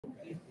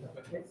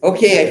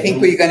Okay, I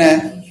think we're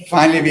gonna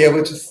finally be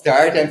able to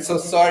start. I'm so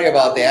sorry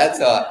about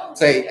that. I'm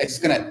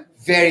just gonna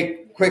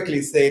very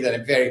quickly say that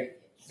I'm very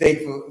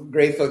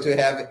grateful to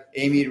have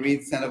Amy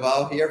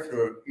Reed-Sandoval here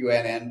for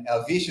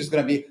UNLV. She's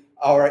gonna be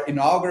our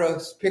inaugural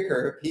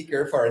speaker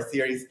for our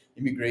series,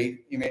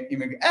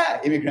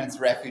 Immigrants,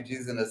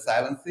 Refugees, and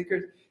Asylum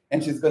Seekers.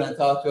 And she's gonna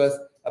talk to us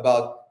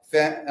about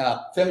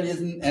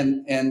feminism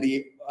and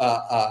the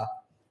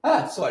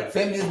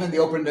feminism and the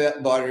open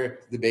border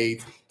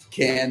debate.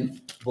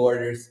 Can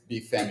borders be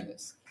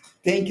feminist?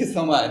 Thank you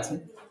so much.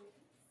 Should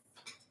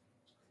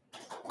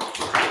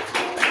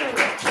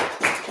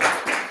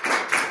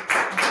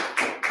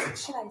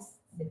I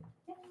sit down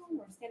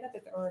or stand up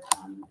or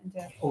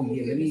oh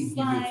yeah, let me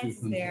give you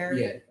there.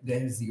 Yeah,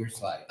 that is your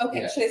slide.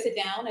 Okay, yeah. Should I sit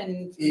down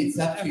and? It's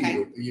up to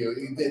you.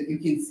 You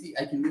can see.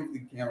 I can move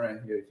the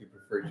camera here if you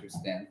prefer to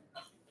stand.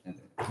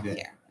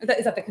 Yeah.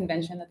 Is that the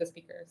convention that the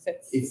speaker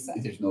sits?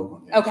 There's no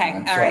convention. Okay,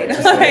 all right.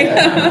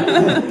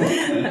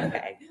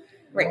 Okay,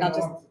 great. I'll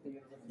just.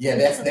 Yeah,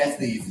 that's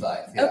the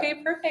slide. Yeah. Okay,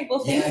 perfect. Well,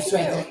 thank you.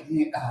 I don't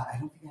think I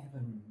have a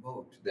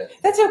remote.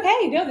 That's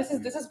okay. No, this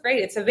is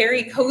great. It's a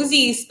very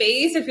cozy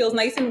space. It feels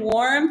nice and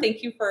warm.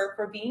 Thank you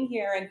for being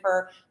here and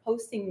for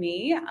hosting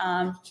me.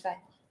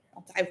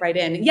 I'll dive right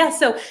in. Yeah,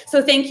 so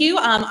thank you.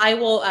 I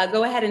will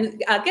go ahead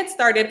and get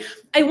started.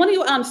 I want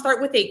to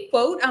start with a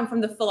quote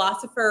from the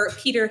philosopher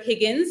Peter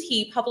Higgins.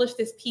 He published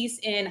this piece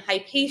in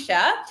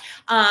Hypatia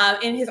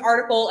in his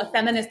article, A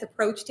Feminist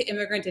Approach to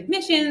Immigrant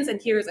Admissions. And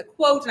here's a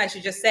quote, and I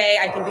should just say,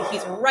 I think that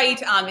he's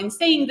right in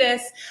saying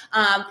this.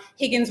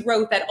 Higgins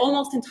wrote that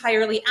almost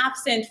entirely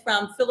absent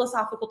from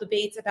philosophical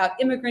debates about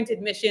immigrant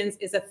admissions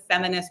is a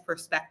feminist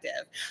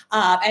perspective.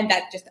 And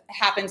that just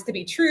happens to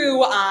be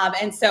true.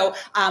 And so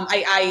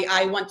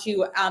I want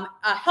to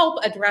help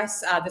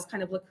address this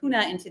kind of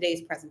lacuna in today's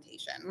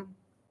presentation.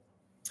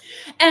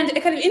 And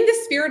kind of in the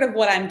spirit of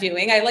what I'm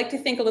doing, I like to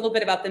think a little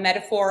bit about the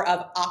metaphor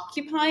of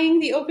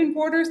occupying the open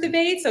borders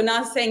debate. So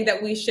not saying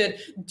that we should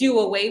do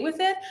away with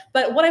it,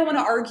 but what I want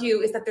to argue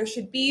is that there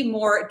should be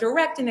more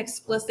direct and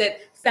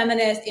explicit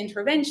feminist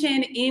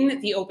intervention in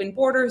the open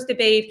borders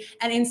debate.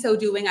 And in so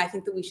doing, I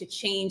think that we should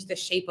change the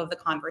shape of the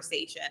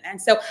conversation.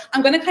 And so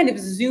I'm going to kind of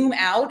zoom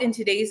out in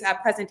today's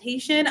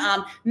presentation.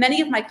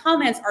 Many of my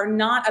comments are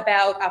not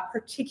about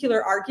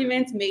particular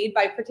arguments made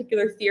by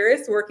particular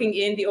theorists working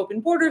in the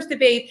open borders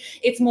debate.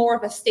 It's more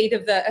of a state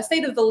of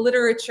the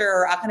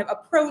literature kind of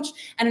approach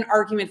and an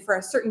argument for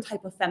a certain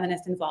type of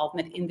feminist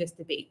involvement in this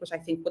debate, which I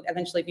think would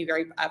eventually be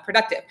very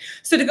productive.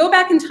 So to go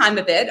back in time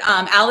a bit,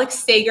 Alex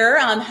Sager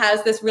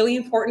has this really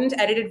important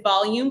edited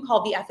volume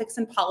called The Ethics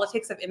and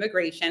Politics of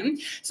Immigration.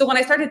 So when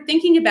I started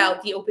thinking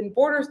about the open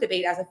borders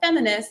debate as a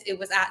feminist, it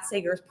was at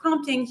Sager's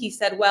prompting. He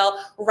said, well,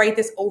 write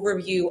this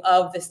overview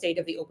of the state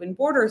of the open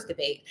borders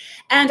debate.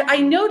 And I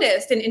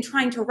noticed in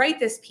trying to write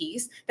this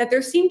piece that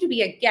there seemed to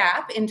be a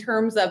gap in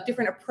terms of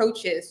different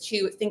approaches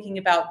to thinking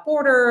about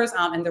borders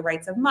and the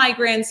rights of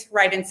migrants,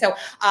 right? And so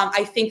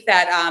I think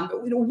that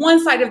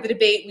one side of the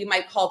debate we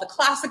might call the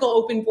classical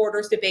open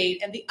borders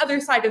debate, and the other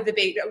side of the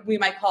debate we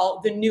might call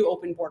the new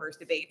open borders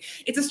debate.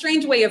 It's a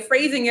strange way of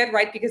phrasing it,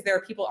 right? Because there are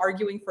people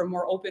arguing for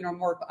more open or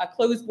more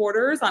closed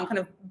borders on kind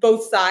of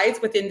both sides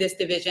within this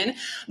division.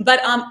 But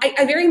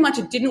I very much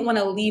didn't want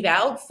to leave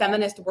out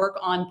feminist work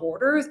on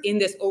borders in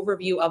this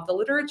overview of the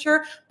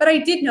literature, but I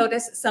did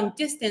notice some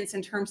distance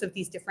in terms of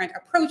these different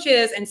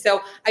approaches. And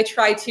so I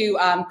tried to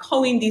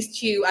coin these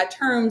two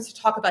terms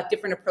to talk about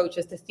different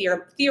approaches to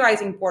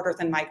theorizing borders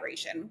and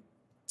migration.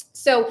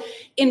 So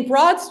in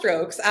broad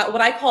strokes,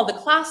 what I call the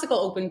classical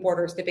open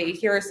borders debate,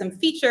 here are some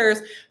features.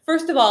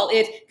 First of all,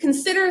 it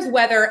considers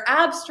whether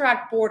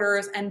abstract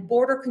borders and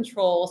border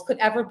controls could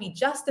ever be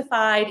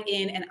justified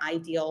in an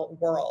ideal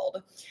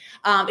world.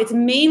 It's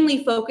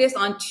mainly focused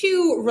on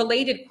two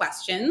related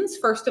questions.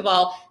 First of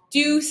all,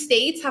 do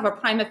states have a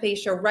prima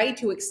facie right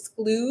to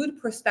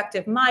exclude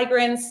prospective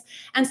migrants?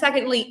 And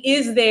secondly,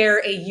 is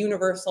there a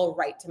universal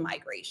right to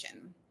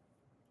migration?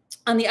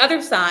 On the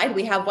other side,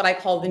 we have what I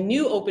call the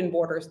new open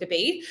borders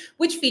debate,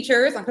 which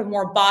features a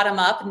more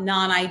bottom-up,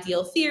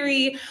 non-ideal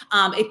theory.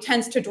 It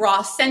tends to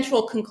draw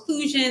central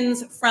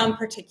conclusions from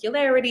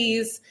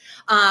particularities.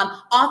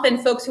 Often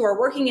folks who are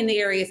working in the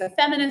areas of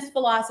feminist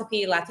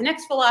philosophy,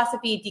 Latinx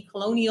philosophy,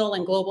 decolonial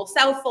and global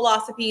South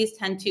philosophies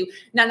tend to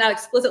not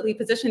explicitly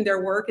position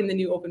their work in the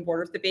new open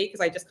borders debate,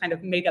 because I just kind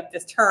of made up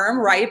this term,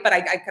 right? But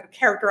I kind of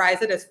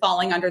characterize it as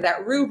falling under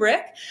that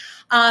rubric.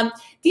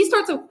 These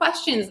sorts of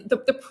questions,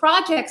 the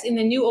projects in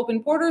the new open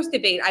borders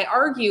debate, I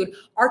argued,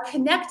 are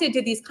connected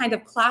to these kind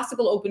of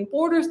classical open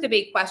borders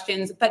debate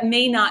questions, but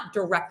may not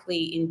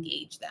directly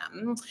engage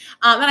them.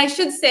 And I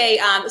should say,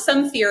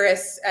 some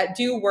theorists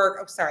do work,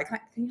 oh, sorry, can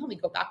you help me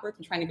go backwards?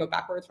 I'm trying to go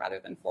backwards rather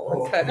than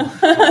forwards, but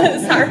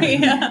sorry.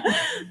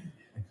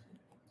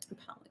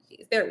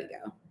 Apologies, there we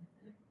go.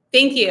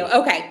 Thank you.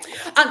 Okay.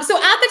 So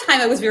at the time,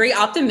 I was very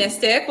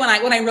optimistic. When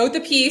I wrote the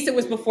piece, it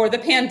was before the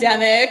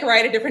pandemic,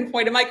 right? A different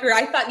point in my career.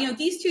 I thought,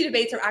 these two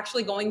debates are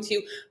actually going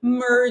to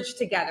merge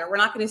together. We're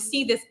not going to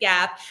see this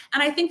gap.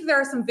 And I think there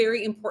are some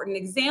very important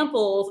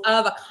examples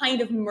of a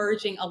kind of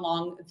merging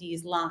along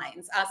these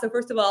lines. So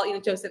first of all,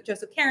 Joseph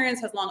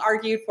Cairns has long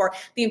argued for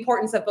the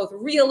importance of both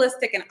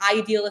realistic and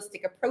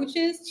idealistic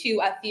approaches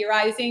to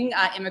theorizing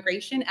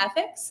immigration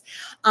ethics.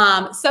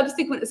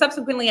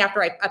 Subsequently,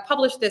 after I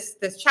published this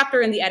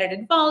chapter in the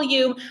edited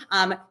volume,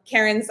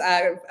 Cairns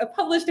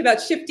published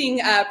about shifting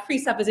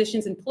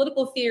presuppositions in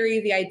political theory,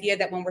 the idea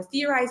that when we're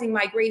theorizing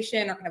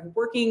migration or kind of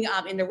working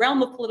in the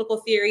realm of political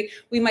theory,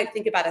 we might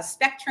think about a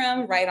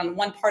spectrum, right? On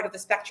one part of the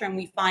spectrum,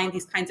 we find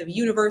these kinds of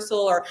universal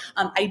or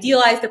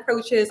idealized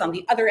approaches. On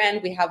the other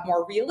end, we have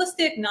more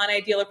realistic,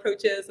 non-ideal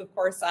approaches. Of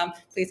course,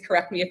 please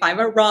correct me if I'm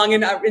wrong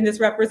in this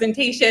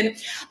representation.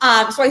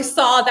 So I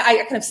saw that,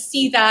 I kind of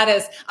see that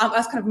as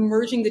us kind of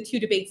merging the two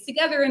debates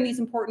together in these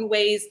important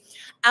ways.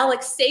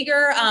 Alex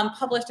Sager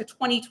published a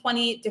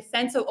 2020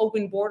 Defense of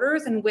Open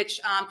Borders, in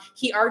which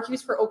he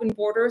argues for open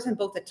borders in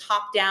both a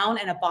top-down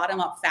and a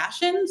bottom-up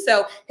fashion.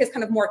 So his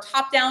kind of more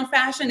top-down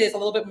fashion is a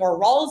little bit more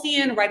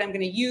Rawlsian, right? I'm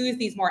going to use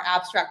these more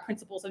abstract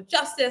principles of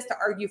justice to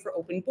argue for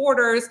open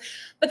borders.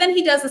 But then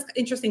he does this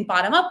interesting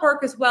bottom-up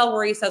work as well,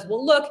 where he says,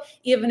 well, look,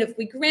 even if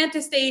we grant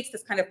to states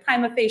this kind of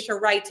prima facie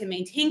right to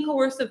maintain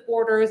coercive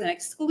borders and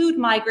exclude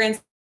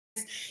migrants,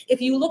 if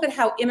you look at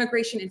how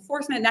immigration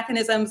enforcement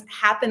mechanisms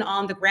happen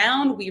on the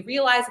ground, we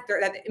realize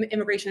that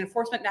immigration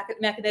enforcement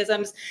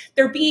mechanisms,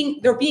 they're being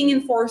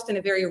enforced in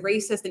a very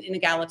racist and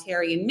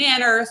inegalitarian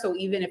manner. So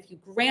even if you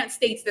grant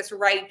states this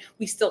right,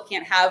 we still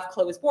can't have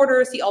closed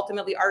borders, he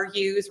ultimately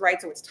argues, right?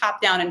 So it's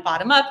top down and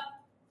bottom up.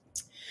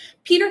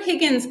 Peter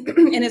Higgins,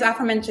 in his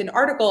aforementioned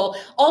article,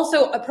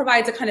 also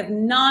provides a kind of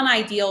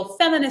non-ideal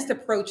feminist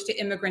approach to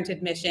immigrant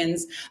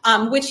admissions,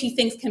 which he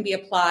thinks can be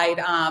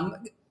applied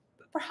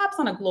perhaps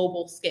on a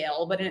global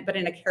scale, but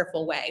in a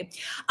careful way.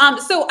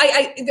 So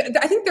I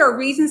think there are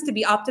reasons to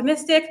be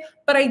optimistic,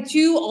 but I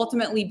do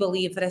ultimately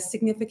believe that a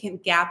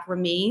significant gap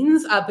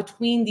remains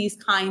between these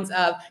kinds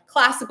of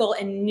classical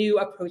and new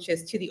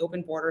approaches to the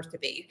open borders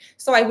debate.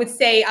 So I would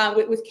say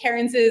with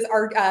Cairns's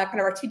kind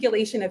of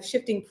articulation of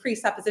shifting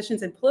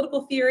presuppositions in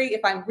political theory,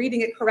 if I'm reading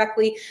it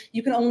correctly,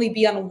 you can only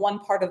be on one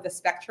part of the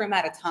spectrum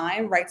at a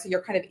time, right? So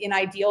you're kind of in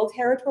ideal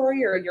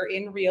territory or you're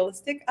in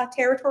realistic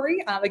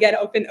territory. Again,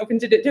 open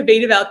to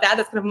debate about that.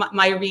 That's kind of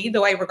my read,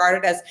 though I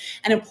regard it as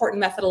an important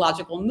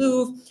methodological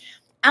move.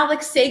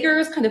 Alex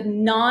Sager's kind of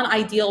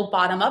non-ideal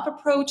bottom-up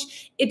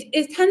approach,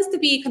 it tends to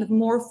be kind of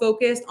more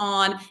focused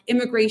on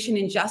immigration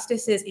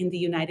injustices in the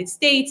United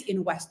States,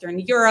 in Western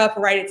Europe,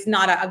 right? It's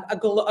not a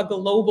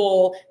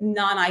global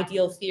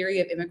non-ideal theory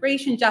of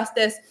immigration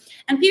justice.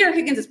 And Peter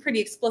Higgins is pretty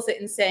explicit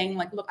in saying,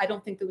 like, look, I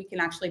don't think that we can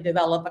actually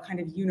develop a kind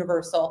of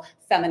universal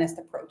feminist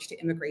approach to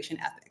immigration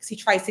ethics. He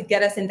tries to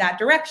get us in that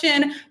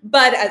direction,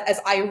 but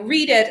as I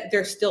read it,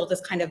 there's still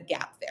this kind of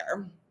gap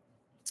there.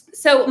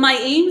 So my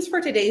aims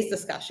for today's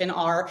discussion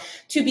are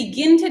to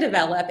begin to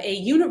develop a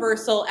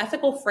universal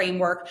ethical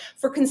framework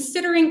for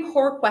considering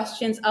core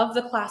questions of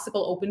the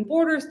classical open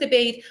borders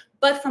debate,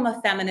 but from a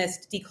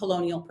feminist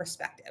decolonial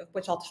perspective,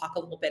 which I'll talk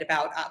a little bit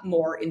about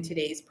more in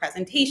today's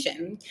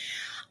presentation.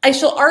 I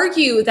shall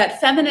argue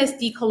that feminist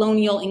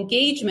decolonial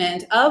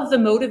engagement of the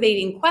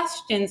motivating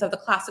questions of the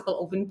classical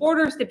open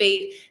borders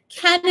debate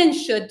can and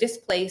should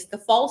displace the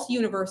false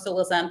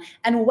universalism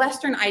and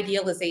Western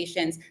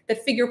idealizations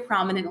that figure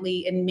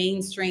prominently in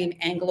mainstream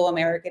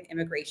Anglo-American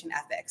immigration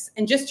ethics.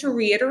 And just to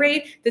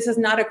reiterate, this is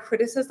not a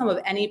criticism of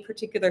any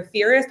particular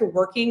theorist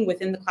working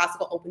within the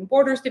classical open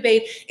borders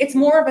debate. It's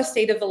more of a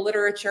state of the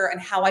literature and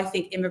how I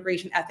think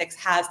immigration ethics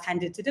has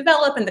tended to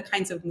develop and the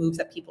kinds of moves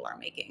that people are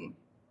making.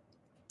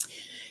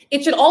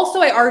 It should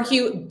also, I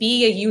argue,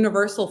 be a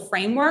universal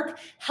framework,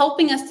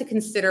 helping us to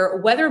consider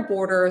whether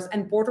borders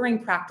and bordering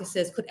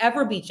practices could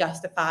ever be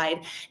justified,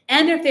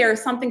 and if they are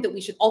something that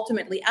we should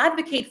ultimately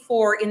advocate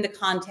for in the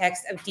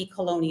context of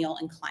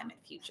decolonial and climate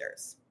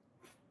futures.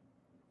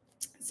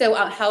 So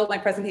how my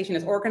presentation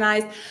is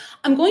organized,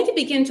 I'm going to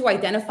begin to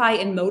identify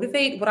and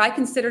motivate what I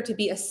consider to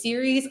be a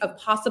series of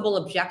possible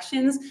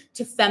objections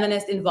to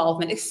feminist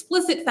involvement,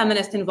 explicit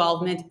feminist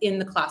involvement in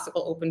the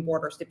classical open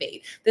borders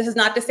debate. This is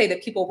not to say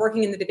that people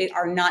working in the debate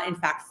are not in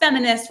fact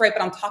feminists, right?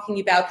 But I'm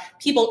talking about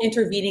people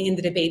intervening in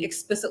the debate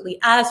explicitly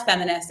as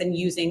feminists and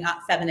using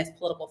feminist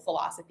political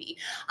philosophy.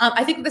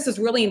 I think this is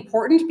really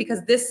important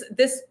because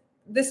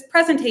this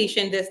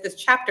presentation, this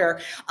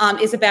chapter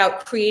is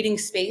about creating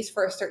space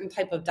for a certain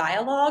type of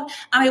dialogue.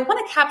 And I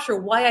want to capture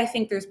why I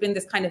think there's been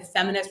this kind of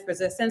feminist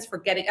resistance for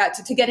getting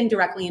getting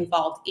directly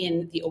involved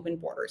in the open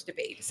borders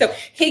debate. So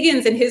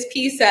Higgins in his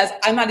piece says,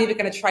 I'm not even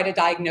going to try to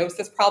diagnose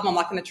this problem. I'm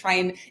not going to try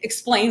and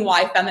explain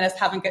why feminists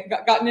haven't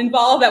gotten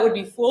involved. That would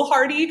be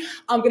foolhardy.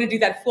 I'm going to do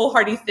that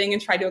foolhardy thing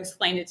and try to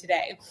explain it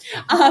today.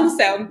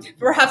 So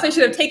perhaps I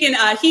should have taken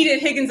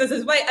heeded Higgins'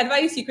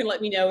 advice. You can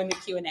let me know in the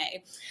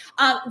Q&A.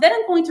 Then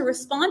I'm going to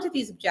respond to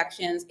these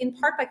objections in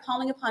part by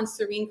calling upon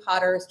Serene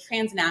Cotter's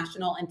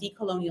transnational and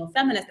decolonial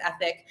feminist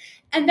ethic.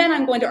 And then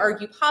I'm going to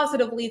argue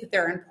positively that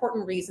there are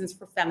important reasons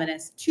for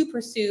feminists to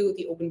pursue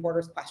the open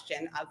borders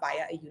question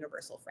via a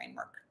universal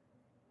framework.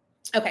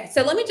 Okay,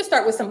 so let me just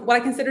start with what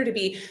I consider to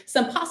be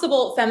some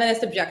possible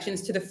feminist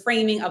objections to the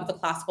framing of the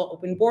classical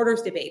open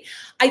borders debate.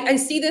 I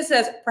see this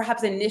as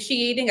perhaps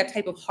initiating a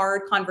type of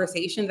hard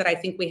conversation that I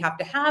think we have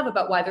to have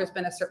about why there's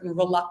been a certain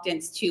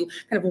reluctance to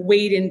kind of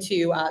wade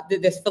into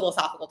this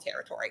philosophical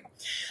territory.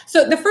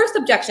 So the first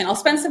objection, I'll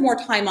spend some more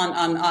time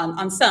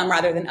on some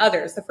rather than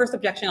others. The first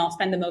objection I'll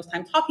spend the most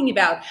time talking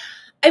about.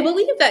 I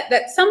believe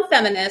that some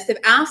feminists, if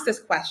asked this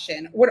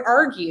question, would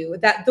argue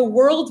that the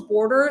world's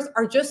borders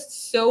are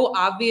just so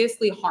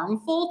obviously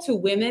harmful to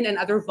women and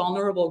other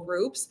vulnerable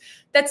groups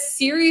that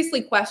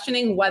seriously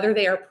questioning whether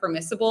they are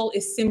permissible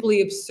is simply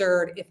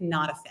absurd, if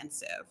not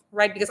offensive,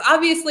 right? Because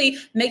obviously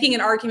making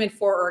an argument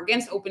for or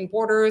against open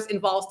borders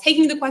involves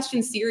taking the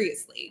question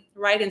seriously,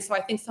 right? And so I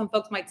think some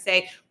folks might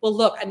say, well,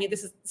 look, I mean,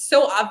 this is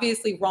so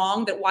obviously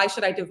wrong that why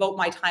should I devote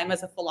my time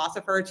as a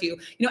philosopher to,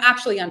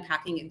 actually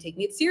unpacking it and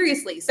taking it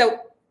seriously? So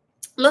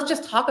let's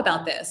just talk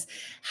about this.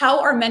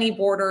 How are many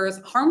borders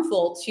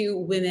harmful to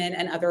women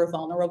and other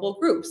vulnerable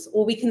groups?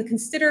 Well, we can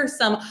consider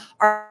some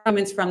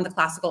arguments from the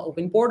classical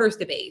open borders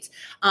debate.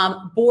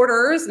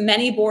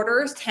 Many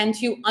borders tend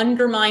to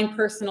undermine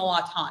personal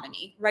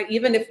autonomy, right?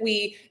 Even if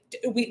we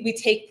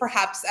take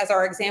perhaps as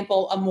our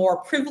example a more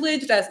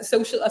privileged, a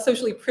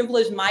socially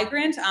privileged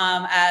migrant,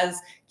 as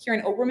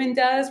Kieran Oberman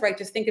does, right?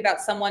 Just think about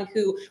someone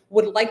who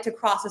would like to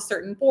cross a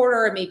certain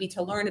border, maybe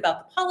to learn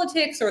about the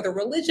politics or the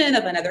religion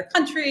of another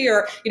country,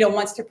 or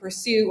wants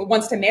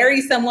to marry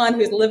someone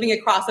who's living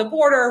across a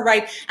border,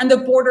 right? And the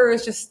border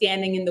is just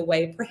standing in the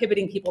way,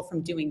 prohibiting people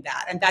from doing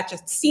that, and that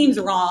just seems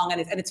wrong,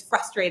 and it's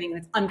frustrating,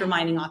 and it's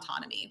undermining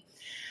autonomy.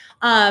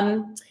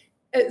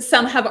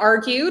 Some have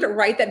argued,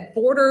 right, that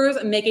borders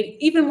make it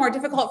even more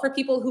difficult for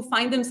people who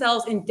find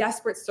themselves in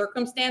desperate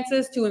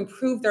circumstances to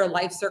improve their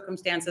life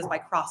circumstances by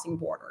crossing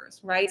borders,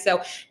 right?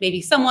 So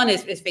maybe someone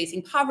is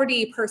facing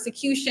poverty,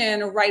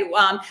 persecution, right?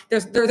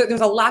 There's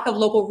a lack of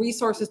local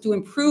resources to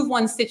improve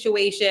one's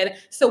situation.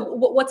 So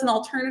what's an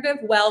alternative?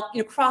 Well,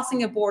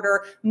 crossing a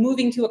border,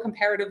 moving to a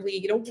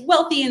comparatively,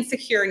 wealthy and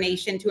secure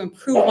nation to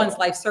improve one's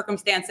life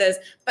circumstances,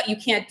 but you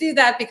can't do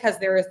that because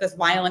there is this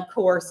violent,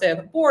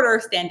 coercive border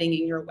standing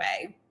in your way.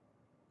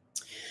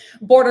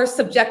 Borders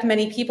subject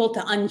many people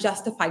to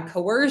unjustified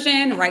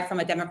coercion, right?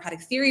 From a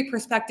democratic theory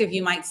perspective,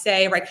 you might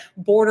say, right,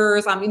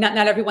 borders, not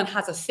everyone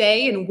has a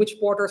say in which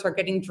borders are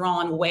getting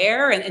drawn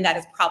where, and that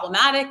is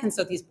problematic. And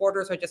so these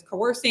borders are just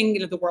coercing,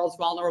 the world's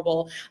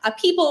vulnerable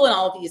people in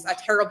all of these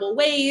terrible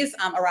ways.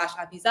 Arash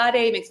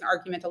Abizadeh makes an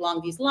argument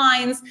along these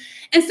lines.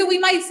 And so we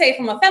might say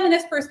from a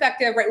feminist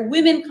perspective, right,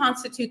 women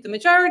constitute the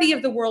majority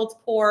of the world's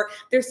poor.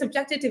 They're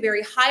subjected to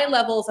very high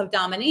levels of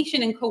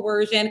domination and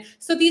coercion.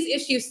 So these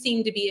issues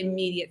seem to be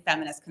immediate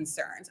feminist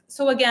concerns.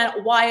 So again,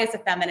 why as a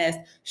feminist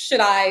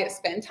should I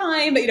spend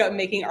time,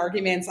 making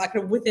arguments kind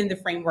of within the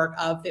framework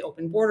of the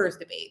open borders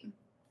debate?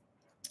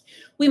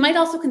 We might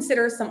also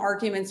consider some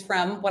arguments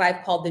from what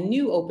I've called the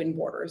new open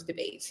borders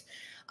debate.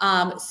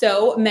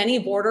 So many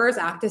borders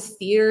act as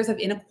theaters of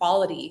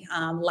inequality.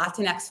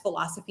 Latinx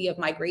philosophy of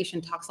migration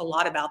talks a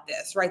lot about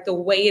this, right? The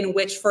way in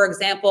which, for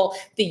example,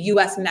 the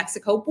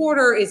US-Mexico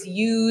border is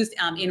used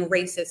in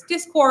racist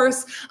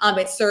discourse.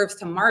 It serves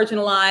to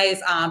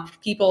marginalize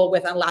people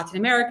with Latin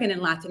American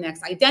and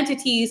Latinx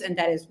identities, and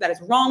that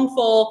is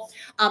wrongful.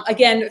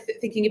 Again,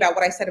 thinking about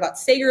what I said about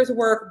Sager's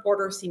work,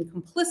 borders seem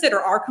complicit or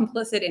are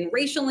complicit in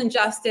racial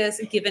injustice,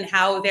 given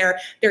how their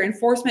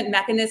enforcement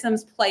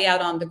mechanisms play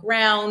out on the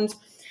ground.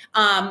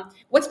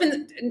 What's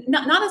been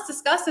not as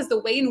discussed is the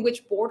way in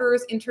which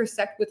borders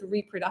intersect with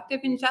reproductive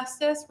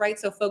injustice, right?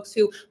 So folks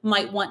who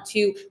might want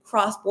to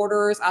cross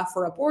borders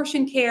for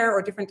abortion care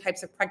or different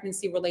types of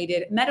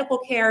pregnancy-related medical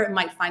care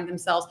might find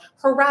themselves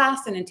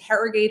harassed and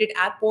interrogated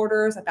at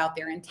borders about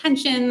their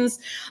intentions.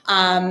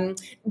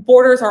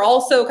 Borders are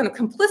also kind of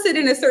complicit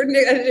in a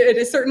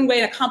certain way,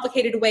 in a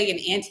complicated way, in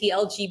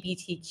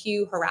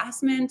anti-LGBTQ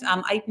harassment.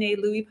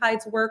 Aitne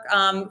Louipide's work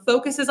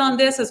focuses on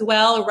this as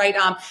well, right?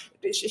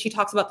 She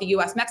talks about the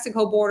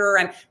US-Mexico border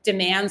and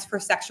demands for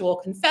sexual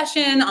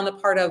confession on the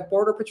part of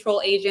Border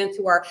Patrol agents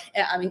who are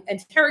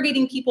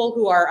interrogating people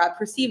who are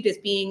perceived as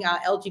being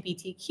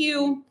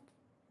LGBTQ.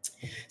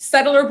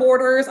 Settler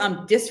borders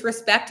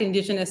disrespect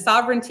indigenous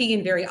sovereignty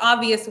in very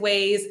obvious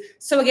ways.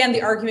 So again,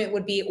 the argument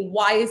would be,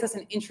 why is this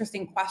an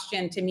interesting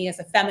question to me as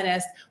a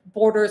feminist?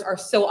 Borders are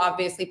so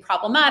obviously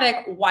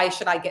problematic. Why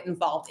should I get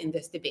involved in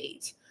this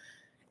debate?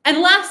 And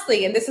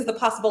lastly, and this is the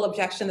possible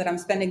objection that I'm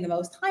spending the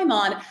most time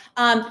on,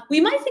 we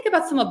might think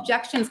about some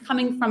objections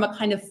coming from a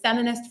kind of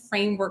feminist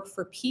framework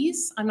for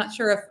peace. I'm not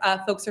sure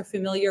if folks are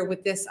familiar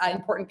with this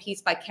important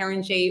piece by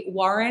Karen J.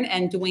 Warren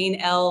and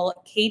Dwayne L.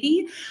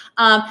 Cady,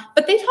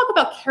 but they talk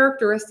about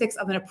characteristics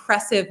of an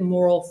oppressive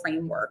moral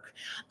framework.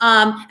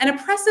 An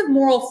oppressive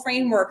moral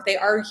framework, they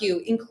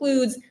argue,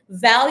 includes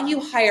value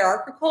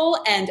hierarchical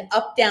and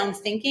up-down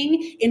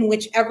thinking in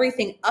which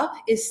everything up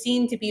is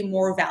seen to be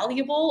more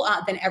valuable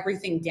than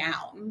everything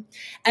down.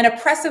 An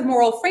oppressive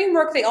moral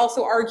framework, they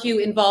also argue,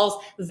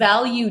 involves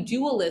value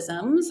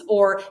dualisms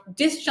or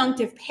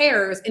disjunctive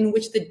pairs in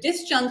which the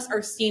disjuncts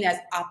are seen as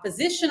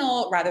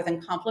oppositional rather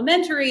than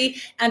complementary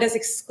and as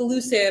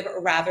exclusive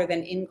rather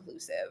than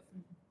inclusive.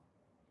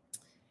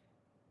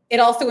 It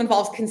also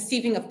involves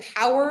conceiving of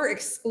power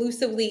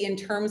exclusively in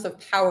terms of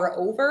power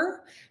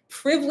over,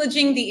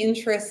 privileging the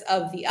interests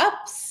of the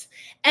ups,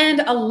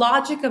 and a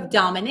logic of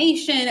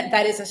domination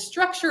that is a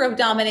structure of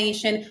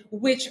domination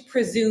which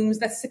presumes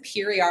that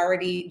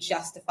superiority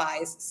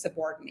justifies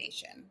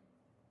subordination.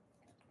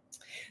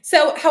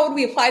 So how would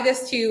we apply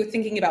this to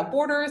thinking about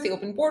borders, the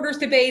open borders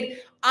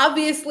debate?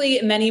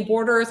 Obviously, many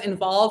borders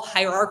involve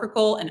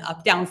hierarchical and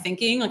up-down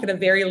thinking, like in a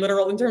very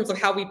literal in terms of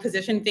how we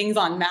position things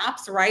on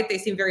maps, right? They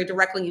seem very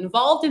directly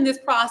involved in this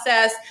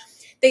process.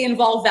 They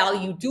involve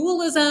value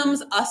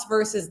dualisms, us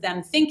versus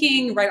them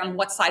thinking, right? On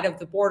what side of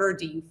the border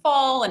do you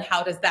fall and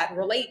how does that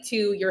relate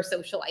to your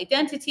social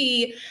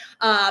identity?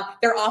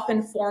 They're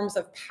often forms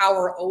of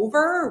power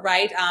over,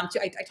 right? I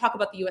talk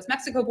about the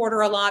US-Mexico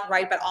border a lot,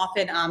 right? But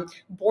often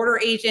border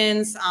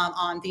agents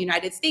on the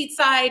United States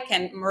side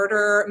can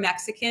murder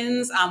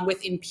Mexicans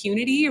with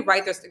impunity,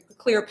 right? There's a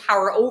clear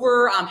power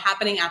over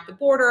happening at the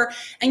border.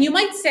 And you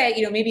might say,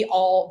 you know, maybe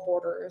all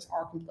borders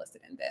are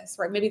complicit in this,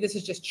 right? Maybe this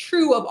is just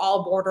true of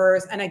all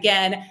borders. And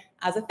again,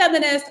 as a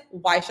feminist,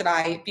 why should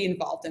I be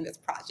involved in this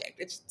project?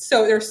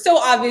 They're so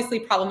obviously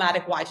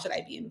problematic. Why should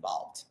I be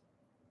involved?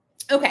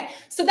 Okay,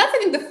 so that's, I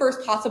think, the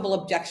first possible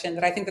objection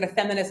that I think that a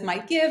feminist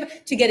might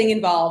give to getting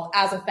involved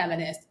as a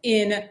feminist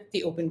in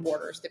the open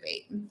borders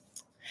debate.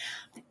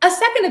 A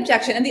second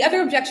objection, and the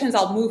other objections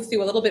I'll move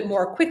through a little bit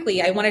more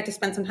quickly. I wanted to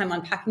spend some time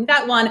unpacking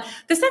that one.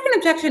 The second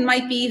objection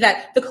might be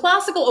that the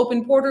classical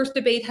open borders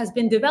debate has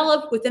been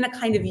developed within a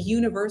kind of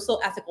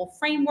universal ethical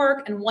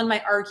framework, and one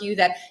might argue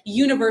that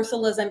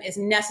universalism is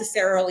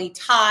necessarily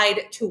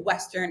tied to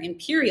Western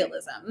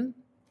imperialism.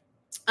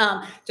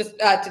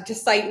 To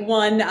cite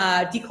one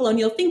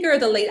decolonial thinker,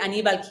 the late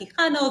Aníbal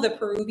Quijano, the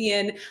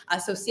Peruvian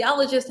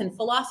sociologist and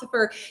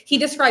philosopher, he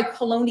described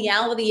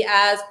coloniality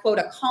as, quote,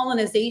 a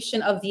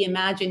colonization of the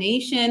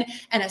imagination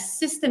and a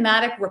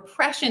systematic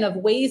repression of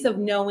ways of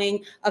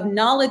knowing, of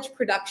knowledge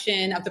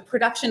production, of the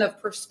production of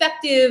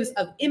perspectives,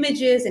 of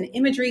images and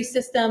imagery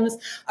systems,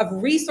 of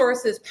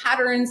resources,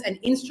 patterns, and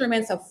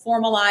instruments of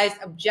formalized,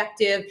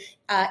 objective,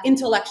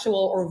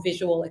 intellectual or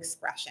visual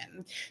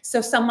expression. So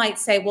some might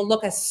say, well,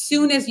 look, as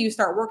soon as you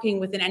start working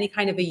within any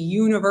kind of a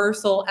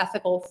universal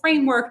ethical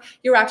framework,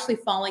 you're actually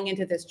falling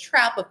into this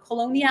trap of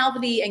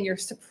coloniality and you're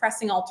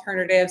suppressing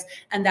alternatives.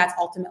 And that's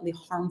ultimately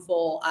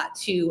harmful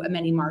to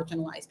many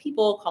marginalized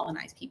people,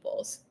 colonized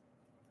peoples.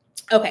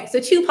 Okay, so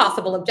two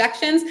possible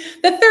objections.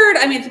 The third,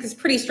 I mean, is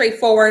pretty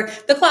straightforward.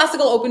 The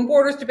classical open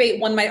borders debate,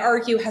 one might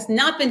argue, has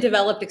not been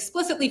developed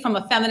explicitly from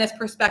a feminist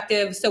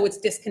perspective, so it's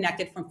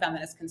disconnected from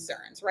feminist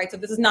concerns, right? So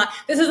this isn't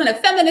a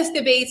feminist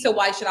debate, so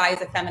why should I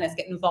as a feminist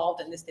get involved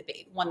in this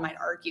debate, one might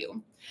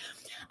argue.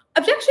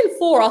 Objection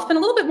 4, I'll spend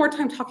a little bit more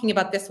time talking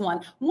about this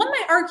one. One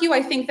might argue,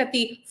 I think, that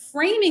the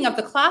framing of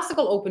the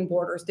classical open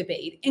borders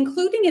debate,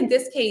 including in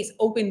this case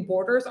open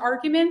borders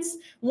arguments,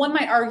 one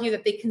might argue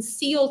that they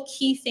conceal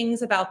key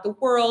things about the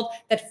world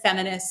that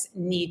feminists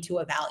need to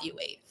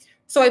evaluate.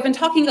 So I've been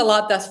talking a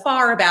lot thus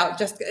far about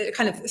just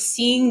kind of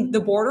seeing the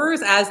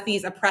borders as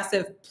these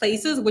oppressive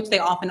places, which they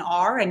often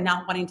are, and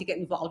not wanting to get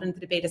involved in the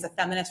debate as a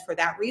feminist for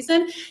that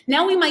reason.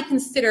 Now we might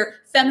consider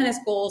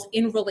feminist goals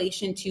in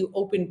relation to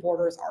open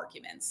borders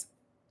arguments.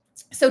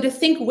 So to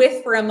think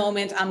with for a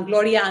moment,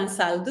 Gloria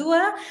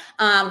Anzaldúa,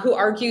 who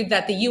argued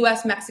that the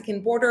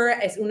US-Mexican border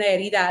is una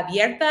herida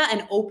abierta,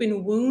 an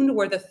open wound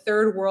where the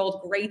third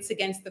world grates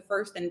against the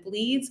first and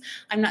bleeds.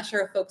 I'm not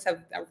sure if folks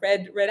have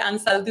read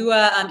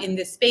Anzaldúa in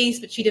this space,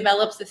 but she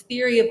develops this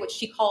theory of what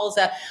she calls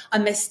a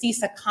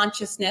mestiza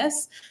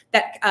consciousness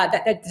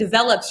that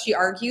develops, she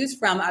argues,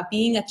 from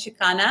being a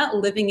Chicana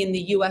living in the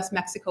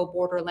US-Mexico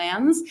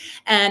borderlands.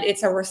 And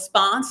it's a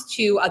response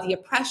to the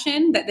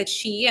oppression that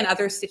she and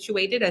others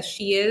situated as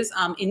she is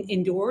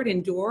endure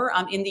in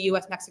the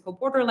US-Mexico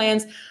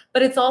borderlands.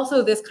 But it's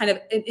also this kind of,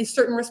 in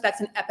certain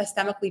respects, an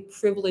epistemically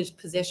privileged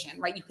position,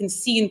 right? You can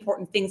see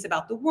important things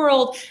about the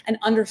world and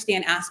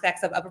understand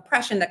aspects of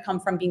oppression that come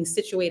from being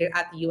situated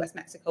at the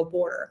US-Mexico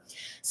border.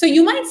 So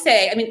you might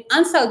say, I mean,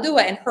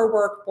 Anzaldúa in her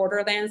work,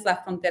 Borderlands, La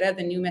Frontera,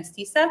 the New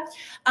Mestiza,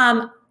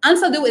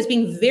 Ansadu is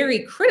being very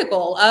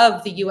critical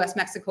of the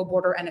US-Mexico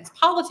border and its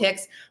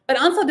politics, but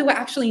Ansadu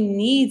actually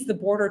needs the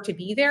border to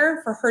be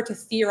there for her to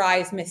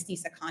theorize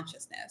mestiza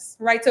consciousness,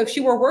 right? So if she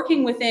were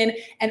working within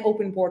an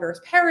open borders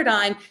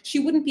paradigm, she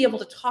wouldn't be able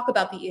to talk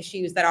about the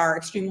issues that are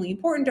extremely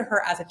important to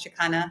her as a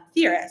Chicana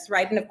theorist,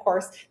 right? And of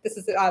course, this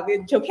is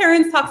Joe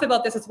Cairns talks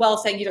about this as well,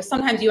 saying, you know,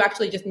 sometimes you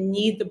actually just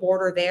need the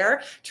border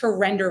there to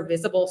render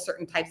visible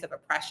certain types of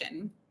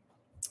oppression.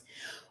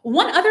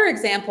 One other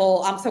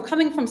example, so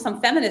coming from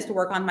some feminist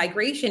work on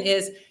migration,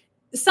 is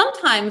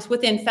sometimes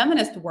within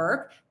feminist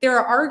work, there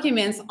are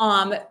arguments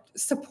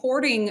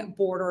supporting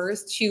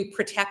borders to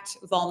protect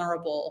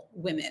vulnerable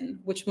women,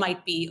 which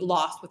might be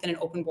lost within an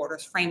open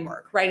borders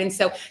framework, right? And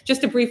so just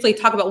to briefly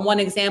talk about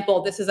one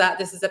example, this is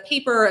a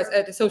paper,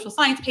 a social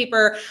science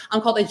paper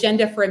called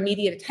Agenda for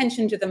Immediate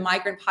Attention to the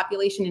Migrant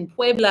Population in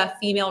Puebla,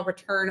 Female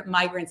Return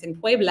Migrants in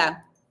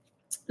Puebla.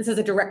 This is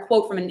a direct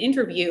quote from an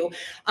interview.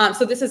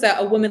 So this is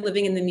a woman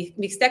living in the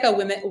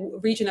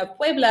Mixteca region of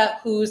Puebla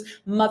whose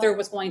mother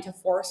was going to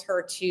force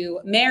her to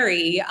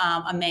marry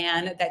a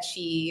man that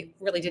she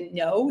really didn't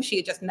know. She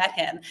had just met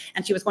him,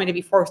 and she was going to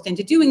be forced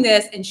into doing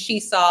this. And she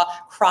saw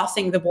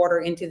crossing the border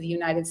into the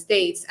United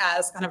States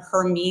as kind of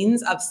her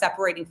means of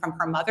separating from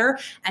her mother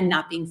and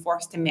not being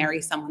forced to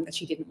marry someone that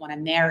she didn't want to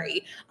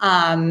marry.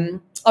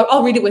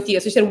 I'll read it with you.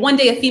 So she said, one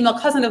day a female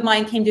cousin of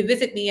mine came to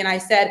visit me, and I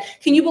said,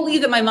 can you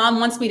believe that my mom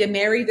wants me to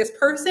marry this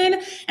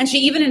person? And she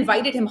even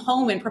invited him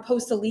home and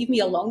proposed to leave me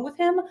alone with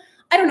him.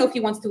 I don't know if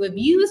he wants to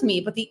abuse me,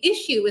 but the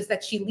issue is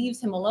that she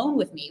leaves him alone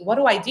with me. What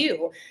do I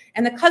do?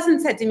 And the cousin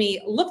said to me,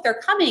 look,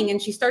 they're coming.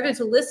 And she started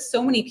to list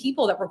so many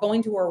people that were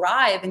going to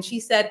arrive. And she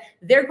said,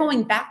 they're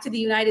going back to the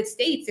United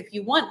States. If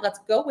you want, let's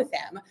go with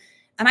them.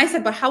 And I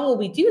said, but how will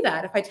we do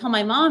that? If I tell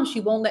my mom,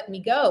 she won't let me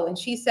go. And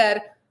she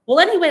said, well,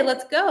 anyway,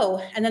 let's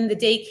go. And then the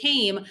day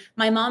came,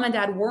 my mom and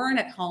dad weren't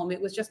at home. It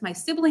was just my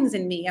siblings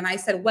and me. And I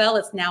said, well,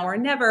 it's now or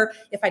never.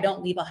 If I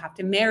don't leave, I'll have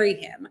to marry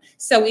him.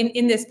 So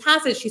in this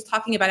passage, she's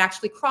talking about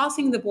actually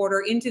crossing the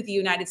border into the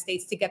United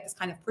States to get this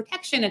kind of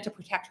protection and to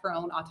protect her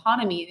own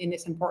autonomy in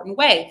this important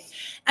way.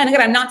 And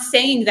again, I'm not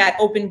saying that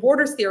open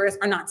borders theorists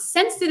are not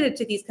sensitive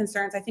to these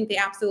concerns. I think they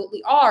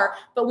absolutely are.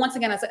 But once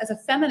again, as a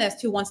feminist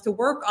who wants to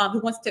work on, who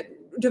wants to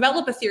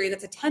develop a theory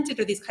that's attentive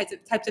to these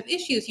types of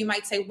issues, you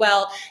might say,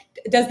 well,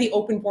 does the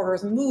open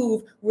borders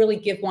move really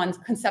give one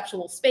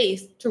conceptual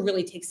space to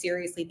really take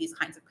seriously these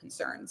kinds of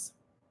concerns?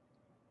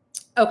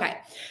 Okay,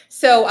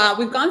 so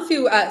we've gone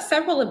through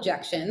several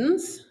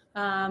objections.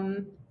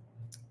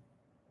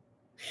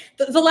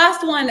 The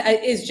last one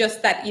is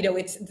just that, you know,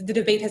 the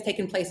debate has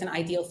taken place in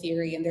ideal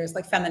theory, and there's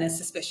like feminist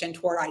suspicion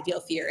toward ideal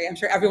theory. I'm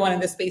sure everyone in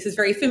this space is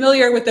very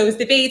familiar with those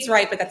debates,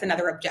 right? But that's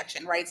another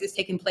objection, right? It's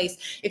taking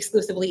place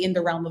exclusively in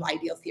the realm of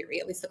ideal theory,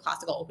 at least the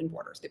classical open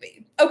borders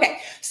debate.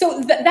 Okay,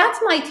 so that's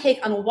my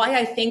take on why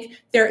I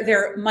think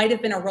there might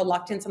have been a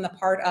reluctance on the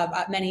part of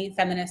many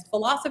feminist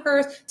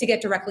philosophers to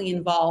get directly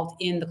involved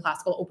in the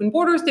classical open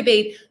borders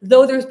debate,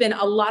 though there's been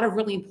a lot of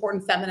really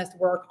important feminist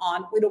work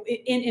on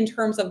in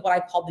terms of what I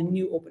call the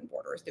new open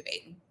borders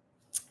debate.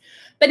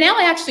 But now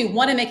I actually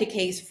want to make a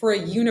case for a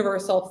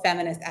universal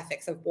feminist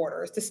ethics of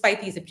borders,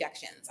 despite these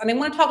objections. And I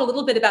want to talk a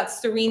little bit about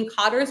Serene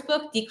Cotter's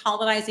book,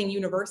 Decolonizing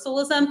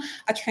Universalism,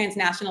 A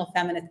Transnational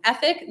Feminist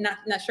Ethic. Not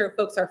sure if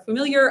folks are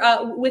familiar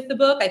with the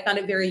book. I found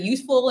it very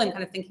useful in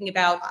kind of thinking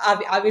about,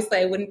 obviously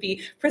I wouldn't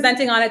be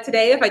presenting on it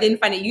today if I didn't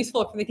find it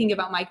useful for thinking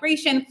about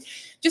migration.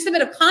 Just a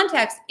bit of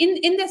context,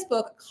 in this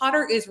book,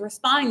 Cotter is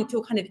responding to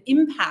a kind of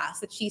impasse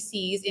that she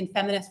sees in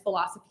feminist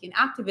philosophy and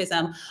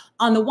activism.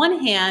 On the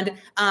one hand,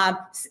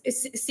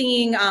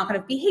 seeing kind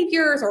of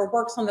behaviors or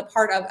works on the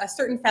part of a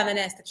certain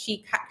feminist that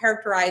she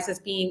characterized as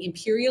being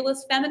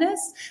imperialist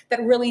feminists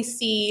that really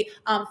see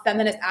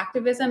feminist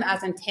activism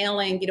as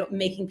entailing, you know,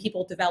 making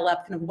people develop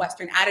kind of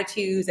Western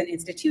attitudes and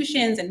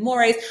institutions and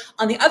mores.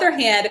 On the other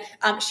hand,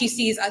 she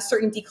sees a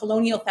certain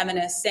decolonial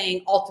feminists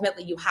saying,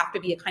 ultimately, you have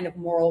to be a kind of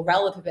moral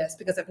relativist,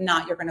 because if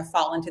not, you're going to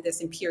fall into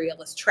this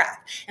imperialist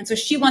trap. And so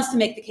she wants to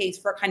make the case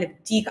for a kind of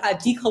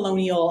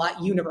decolonial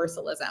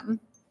universalism.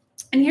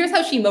 And here's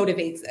how she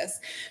motivates this.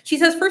 She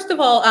says, first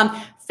of all,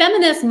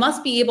 feminists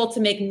must be able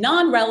to make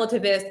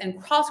non-relativist and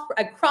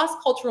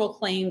cross-cultural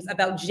claims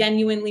about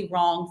genuinely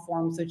wrong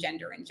forms of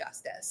gender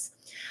injustice.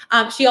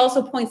 She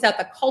also points out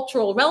that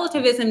cultural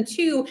relativism,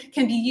 too,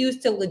 can be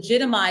used to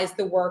legitimize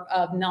the work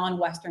of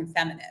non-Western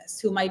feminists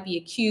who might be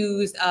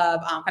accused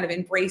of kind of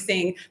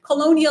embracing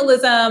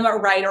colonialism,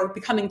 right, or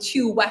becoming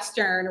too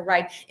Western,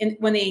 right,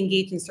 when they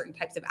engage in certain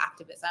types of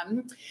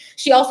activism.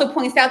 She also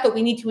points out that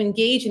we need to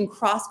engage in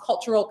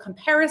cross-cultural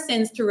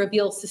comparisons to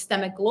reveal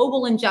systemic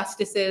global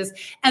injustices,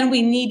 and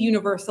we need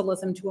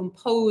universalism to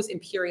impose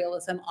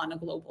imperialism on a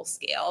global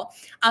scale.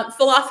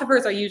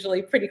 Philosophers are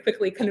usually pretty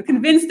quickly kind of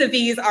convinced of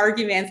these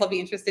arguments. I'll be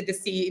interested to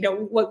see, you know,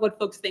 what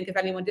folks think if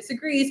anyone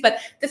disagrees, but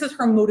this is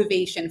her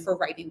motivation for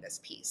writing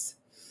this piece.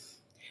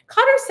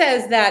 Cotter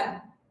says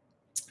that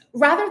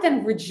Rather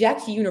than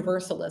reject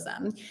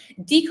universalism,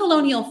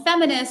 decolonial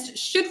feminists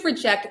should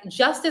reject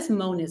justice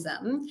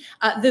monism,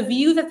 the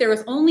view that there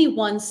is only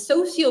one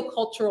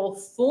sociocultural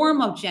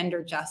form of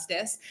gender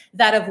justice,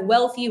 that of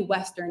wealthy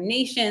Western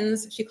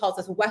nations. She calls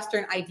this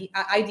Western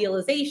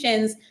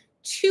idealizations,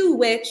 to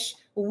which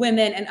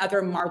women and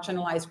other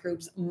marginalized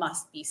groups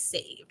must be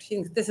saved.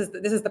 This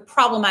is the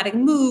problematic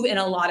move in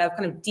a lot of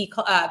kind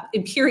of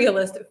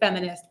imperialist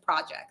feminist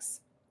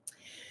projects.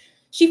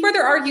 She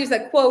further argues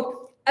that,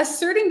 quote,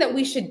 asserting that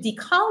we should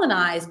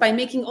decolonize by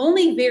making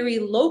only very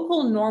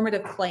local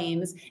normative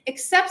claims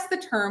accepts the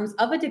terms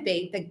of a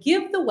debate that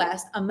give the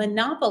West a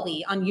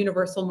monopoly on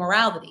universal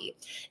morality.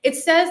 It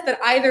says that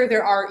either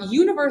there are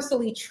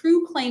universally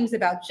true claims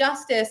about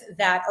justice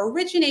that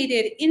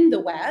originated in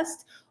the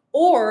West,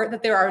 or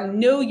that there are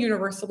no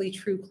universally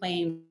true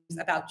claims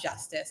about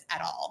justice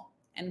at all,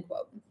 end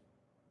quote.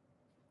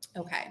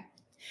 Okay.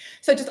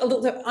 So just a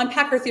little to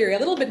unpack her theory a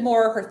little bit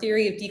more, her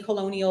theory of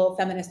decolonial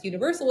feminist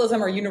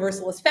universalism or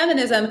universalist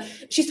feminism.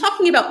 She's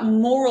talking about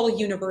moral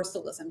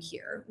universalism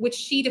here, which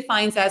she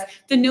defines as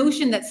the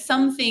notion that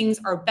some things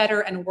are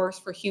better and worse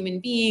for human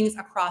beings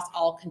across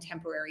all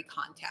contemporary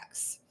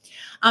contexts.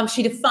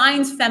 She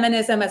defines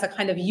feminism as a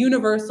kind of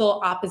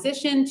universal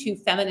opposition to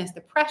feminist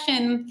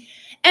oppression.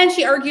 And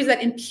she argues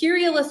that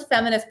imperialist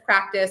feminist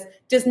practice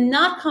does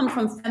not come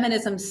from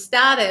feminism's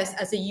status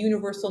as a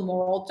universal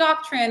moral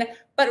doctrine,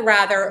 but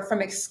rather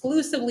from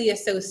exclusively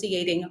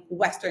associating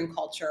Western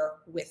culture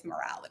with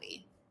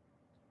morality.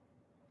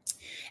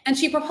 And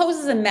she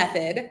proposes a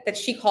method that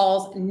she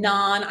calls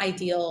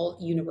non-ideal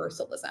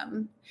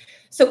universalism.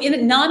 So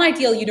in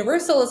non-ideal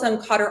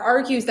universalism, Cotter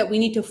argues that we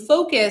need to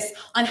focus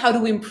on how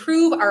to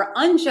improve our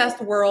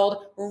unjust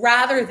world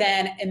rather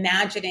than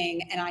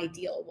imagining an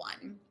ideal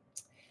one.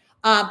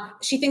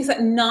 She thinks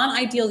that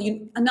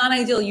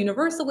non-ideal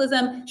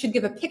universalism should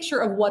give a picture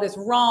of what is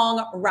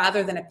wrong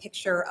rather than a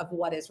picture of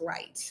what is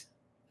right.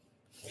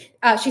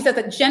 She says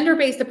that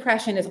gender-based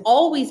oppression is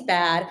always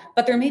bad,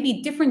 but there may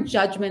be different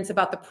judgments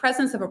about the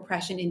presence of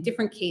oppression in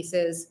different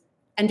cases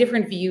and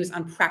different views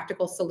on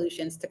practical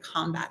solutions to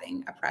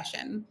combating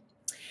oppression.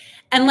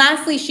 And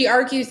lastly, she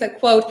argues that,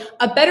 quote,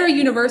 a better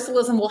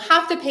universalism will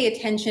have to pay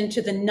attention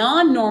to the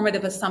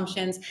non-normative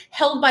assumptions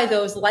held by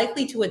those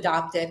likely to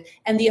adopt it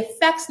and the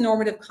effects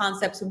normative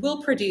concepts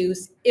will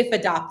produce if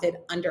adopted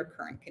under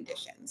current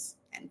conditions,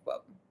 end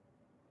quote.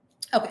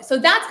 Okay, so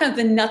that's kind of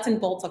the nuts and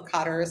bolts of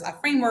Cotter's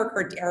framework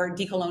or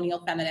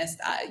decolonial feminist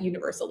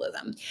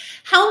universalism.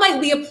 How might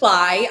we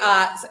apply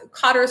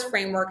Cotter's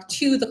framework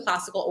to the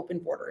classical open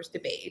borders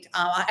debate?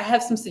 I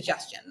have some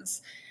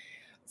suggestions.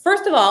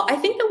 First of all, I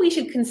think that we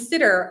should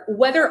consider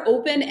whether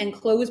open and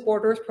closed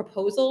borders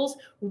proposals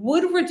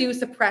would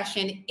reduce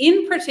oppression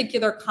in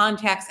particular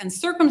contexts and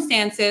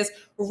circumstances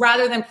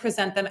rather than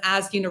present them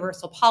as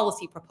universal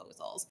policy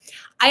proposals.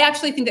 I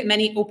actually think that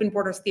many open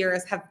borders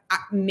theorists have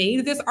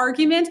made this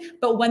argument,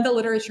 but when the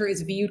literature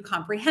is viewed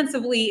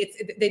comprehensively,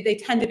 they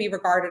tend to be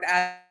regarded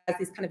as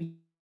these kind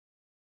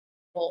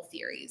of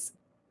theories.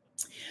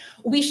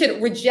 We should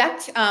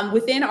reject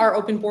within our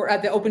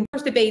the open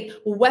borders debate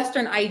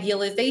Western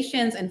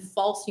idealizations and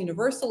false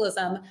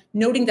universalism,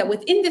 noting that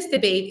within this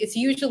debate, it's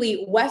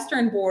usually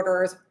Western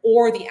borders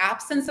or the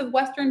absence of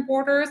Western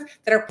borders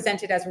that are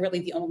presented as really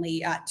the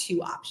only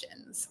two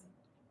options.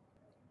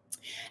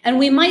 And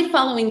we might,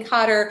 following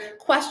Cotter,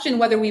 question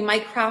whether we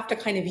might craft a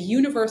kind of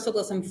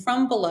universalism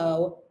from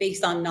below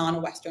based on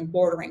non-Western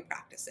bordering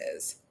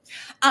practices.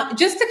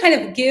 Just to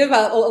kind of give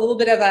a little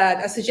bit of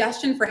a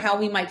suggestion for how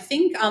we might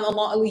think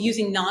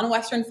using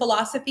non-Western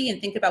philosophy and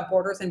think about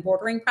borders and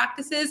bordering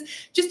practices,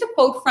 just a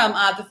quote from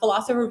the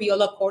philosopher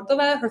Viola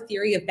Cordova, her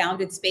theory of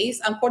bounded space.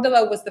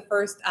 Cordova was the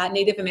first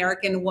Native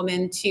American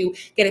woman to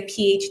get a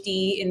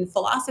PhD in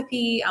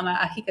philosophy, a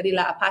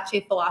Jicarilla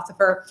Apache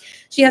philosopher.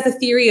 She has a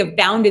theory of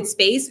bounded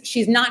space.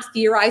 She's not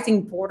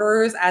theorizing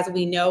borders as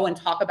we know and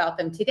talk about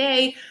them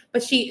today,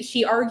 but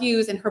she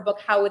argues in her book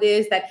how it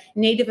is that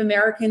Native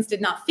Americans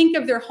did not think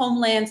of their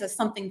homelands as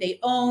something they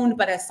owned,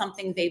 but as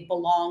something they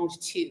belonged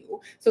to.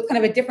 So it's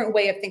kind of a different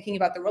way of thinking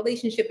about the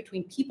relationship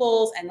between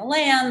peoples and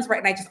lands, right?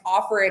 And I just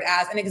offer it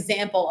as an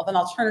example of an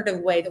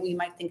alternative way that we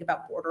might think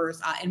about borders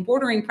and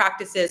bordering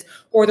practices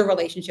or the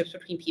relationships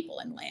between people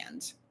and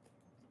land.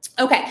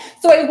 Okay,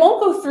 so I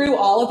won't go through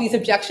all of these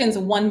objections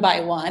one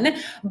by one,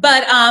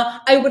 but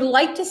I would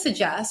like to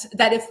suggest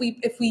that if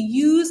we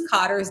use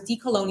Cotter's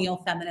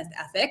decolonial feminist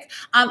ethic,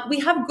 we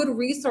have good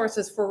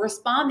resources for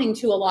responding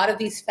to a lot of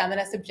these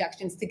feminist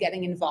objections to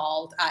getting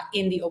involved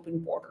in the open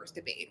borders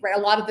debate, right?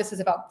 A lot of this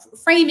is about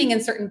framing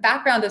and certain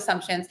background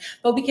assumptions,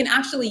 but we can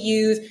actually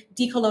use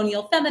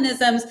decolonial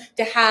feminisms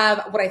to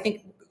have what I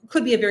think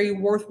could be a very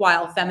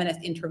worthwhile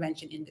feminist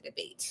intervention in the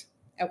debate.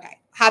 Okay,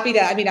 I'm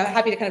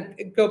happy to kind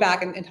of go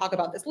back and talk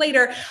about this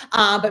later,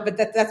 but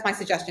that's my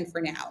suggestion for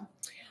now.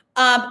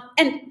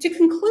 And to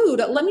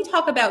conclude, let me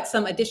talk about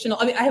some additional,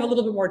 I mean, I have a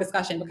little bit more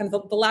discussion because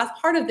the last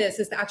part of this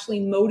is to actually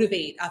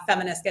motivate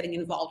feminists getting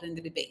involved in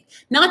the debate.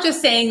 Not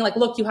just saying like,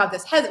 look, you have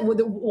this,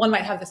 one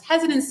might have this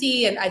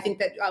hesitancy, and I think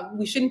that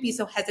we shouldn't be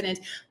so hesitant,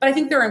 but I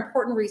think there are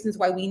important reasons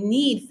why we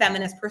need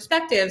feminist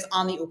perspectives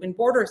on the open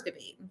borders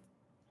debate.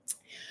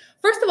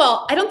 First of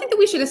all, I don't think that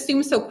we should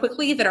assume so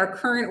quickly that our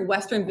current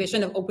Western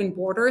vision of open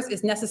borders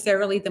is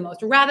necessarily the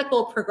most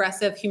radical,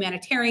 progressive,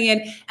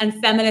 humanitarian, and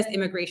feminist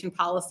immigration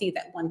policy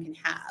that one can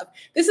have.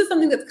 This is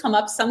something that's come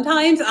up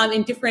sometimes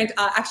in different,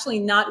 actually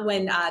not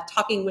when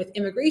talking with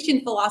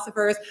immigration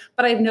philosophers,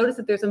 but I've noticed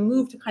that there's a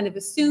move to kind of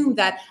assume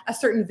that a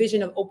certain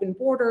vision of open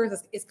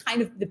borders is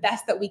kind of the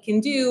best that we can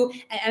do,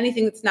 and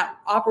anything that's not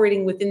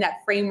operating within that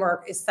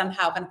framework is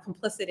somehow kind of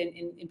complicit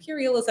in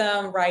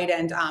imperialism, right,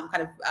 and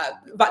kind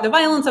of the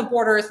violence of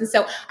borders. And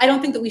so I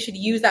don't think that we should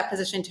use that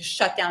position to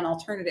shut down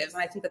alternatives.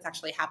 And I think that's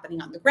actually happening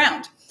on the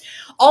ground.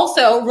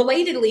 Also,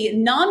 relatedly,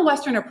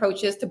 non-Western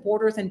approaches to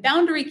borders and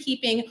boundary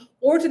keeping,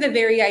 or to the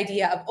very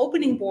idea of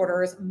opening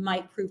borders,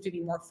 might prove to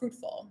be more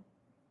fruitful.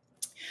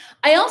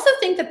 I also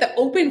think that the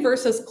open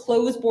versus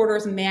closed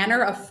borders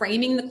manner of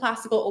framing the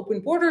classical open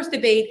borders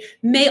debate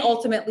may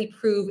ultimately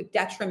prove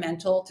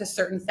detrimental to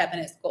certain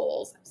feminist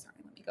goals. I'm sorry.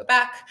 Go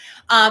back.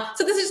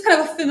 So this is just kind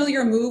of a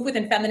familiar move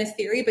within feminist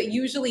theory, but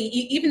usually,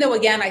 even though,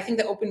 again, I think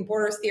that open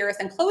borders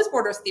theorists and closed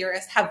borders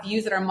theorists have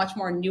views that are much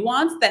more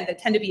nuanced than that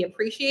tend to be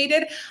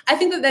appreciated, I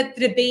think that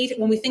the debate,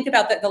 when we think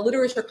about the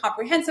literature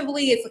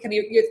comprehensively, it's like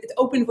it's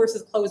open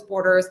versus closed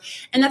borders,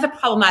 and that's a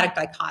problematic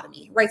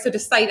dichotomy, right? So to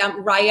cite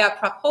Raya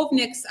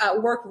Krakovnik's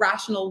work,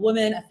 Rational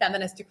Woman, a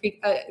feminist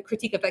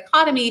critique of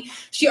dichotomy,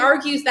 she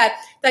argues that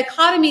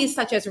dichotomies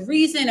such as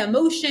reason,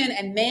 emotion,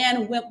 and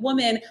man,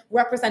 woman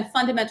represent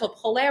fundamental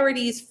polarities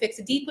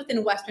fixed deep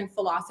within Western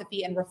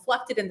philosophy and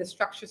reflected in the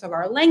structures of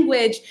our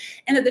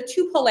language, and that the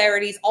two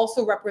polarities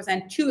also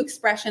represent two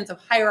expressions of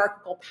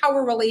hierarchical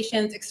power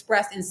relations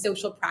expressed in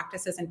social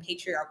practices and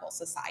patriarchal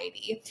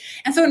society.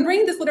 And so in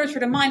bringing this literature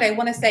to mind, I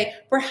want to say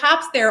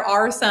perhaps there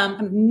are some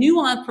kind of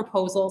nuanced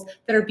proposals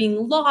that are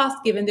being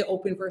lost given the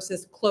open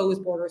versus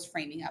closed borders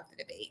framing of the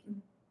debate.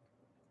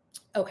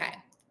 Okay.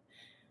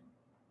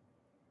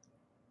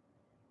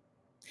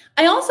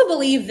 I also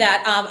believe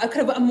that a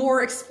kind of a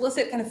more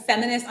explicit kind of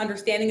feminist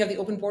understanding of the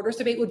open borders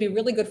debate would be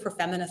really good for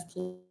feminist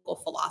political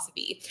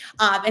philosophy.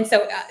 And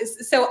so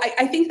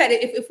I think that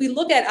if we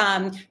look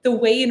at the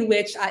way in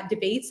which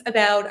debates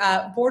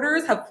about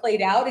borders have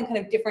played out in kind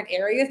of different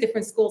areas,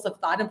 different schools of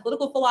thought in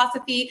political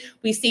philosophy,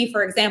 we see,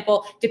 for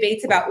example,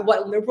 debates about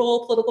what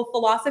liberal political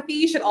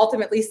philosophy should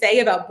ultimately say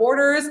about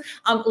borders.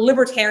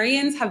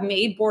 Libertarians have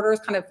made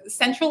borders kind of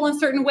central in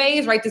certain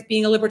ways, right? Does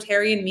being a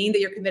libertarian mean that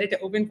you're committed to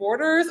open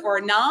borders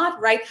or not?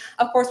 Right?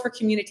 Of course, for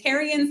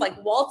communitarians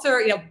like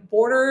Walter,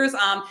 borders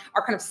are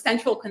kind of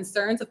central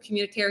concerns of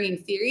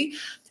communitarian theory.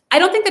 I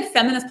don't think that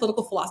feminist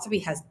political philosophy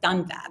has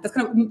done that. That's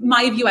kind of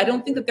my view. I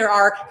don't think that there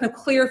are kind of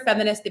clear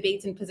feminist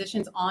debates and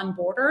positions on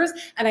borders.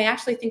 And I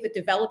actually think that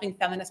developing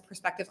feminist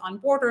perspectives on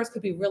borders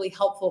could be really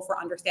helpful for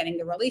understanding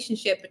the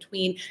relationship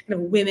between kind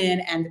of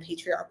women and the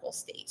patriarchal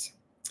state.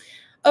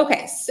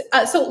 Okay,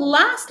 so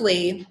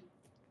lastly,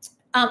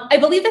 I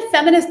believe that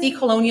feminist,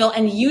 decolonial,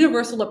 and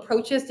universal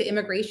approaches to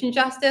immigration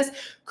justice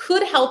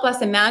could help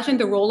us imagine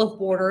the role of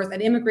borders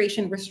and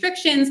immigration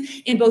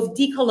restrictions in both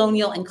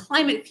decolonial and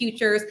climate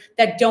futures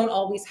that don't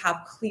always have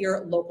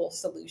clear local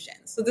solutions.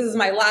 So this is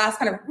my last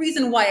kind of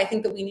reason why I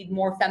think that we need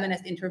more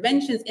feminist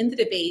interventions in the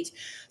debate.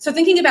 So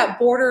thinking about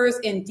borders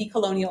in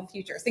decolonial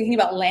futures, thinking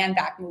about land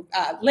back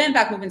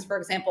movements, for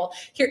example.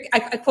 Here, I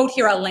quote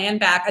here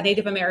a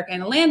Native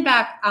American land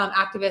back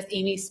activist,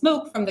 Amy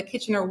Smoke, from the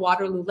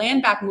Kitchener-Waterloo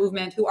land back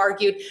movement, who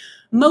argued,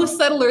 most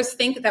settlers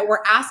think that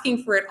we're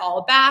asking for it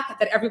all back,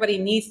 that everybody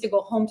needs to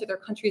go home to their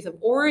countries of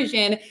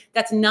origin.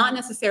 That's not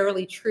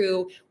necessarily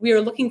true. We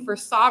are looking for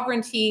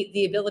sovereignty,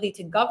 the ability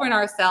to govern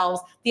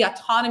ourselves, the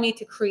autonomy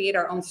to create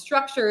our own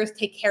structures,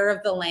 take care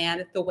of the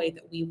land the way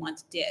that we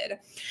once did.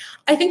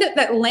 I think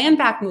that land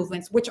back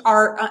movements, which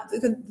are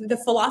the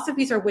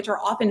philosophies which are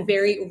often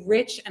very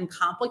rich and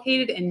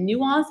complicated and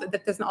nuanced,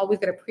 that doesn't always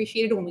get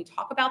appreciated when we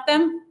talk about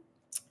them,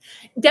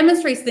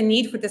 demonstrates the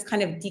need for this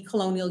kind of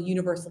decolonial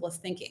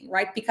universalist thinking,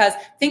 right? Because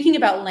thinking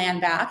about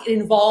land back, it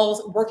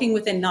involves working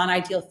within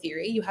non-ideal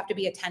theory. You have to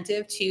be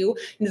attentive to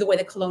the way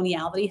that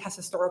coloniality has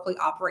historically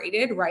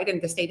operated, right, in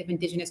the state of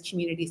indigenous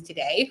communities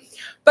today.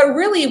 But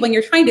really, when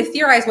you're trying to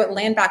theorize what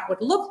land back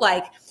would look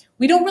like,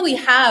 we don't really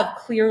have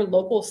clear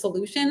local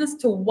solutions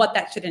to what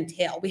that should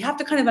entail. We have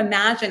to kind of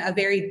imagine a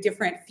very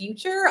different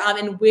future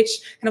in which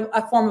kind of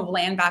a form of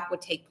land back would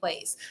take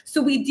place.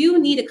 So we do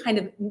need a kind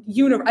of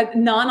a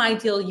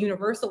non-ideal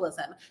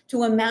universalism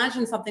to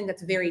imagine something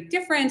that's very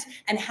different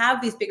and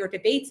have these bigger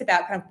debates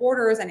about kind of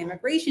borders and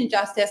immigration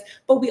justice,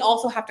 but we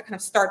also have to kind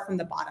of start from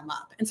the bottom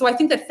up. And so I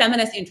think that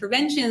feminist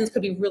interventions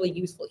could be really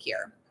useful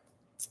here.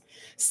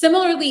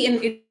 Similarly,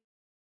 in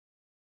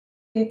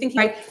thinking,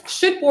 right,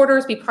 should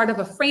borders be part of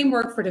a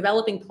framework for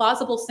developing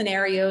plausible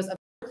scenarios of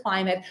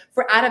climate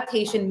for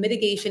adaptation,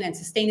 mitigation, and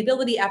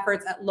sustainability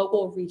efforts at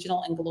local,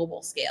 regional, and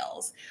global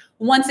scales.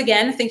 Once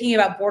again, thinking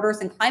about borders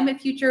and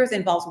climate futures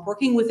involves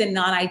working within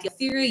non-ideal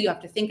theory. You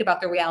have to think about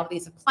the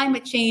realities of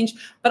climate change,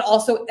 but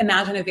also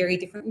imagine a very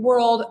different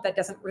world that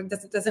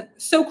doesn't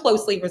so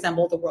closely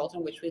resemble the world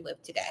in which we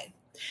live today.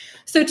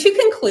 So to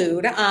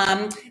conclude,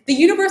 the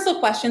universal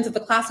questions of the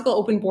classical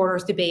open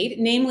borders debate,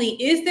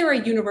 namely, is there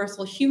a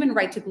universal human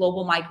right to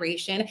global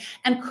migration,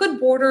 and could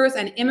borders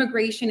and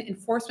immigration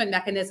enforcement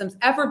mechanisms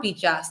ever be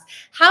just,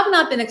 have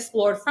not been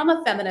explored from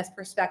a feminist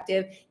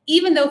perspective,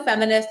 even though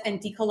feminist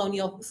and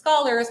decolonial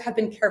scholars have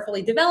been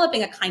carefully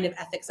developing a kind of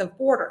ethics of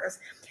borders.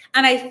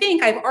 And I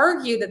think I've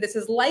argued that this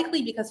is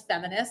likely because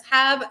feminists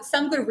have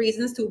some good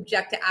reasons to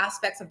object to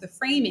aspects of the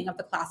framing of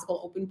the classical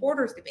open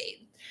borders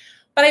debate.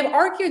 But I've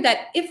argued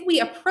that if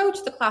we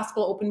approach the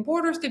classical open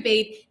borders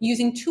debate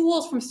using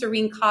tools from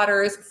Serene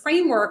Cotter's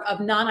framework of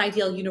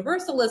non-ideal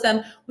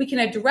universalism, we can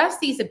address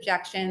these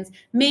objections,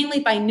 mainly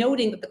by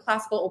noting that the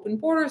classical open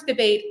borders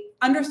debate,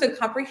 understood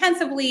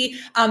comprehensively,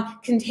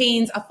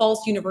 contains a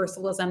false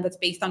universalism that's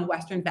based on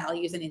Western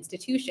values and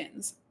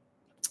institutions.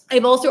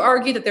 I've also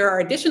argued that there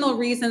are additional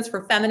reasons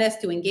for feminists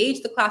to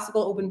engage the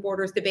classical open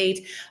borders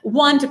debate.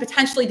 One, to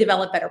potentially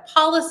develop better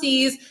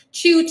policies.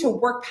 Two, to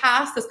work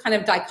past this kind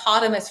of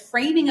dichotomous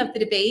framing of the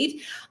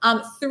debate.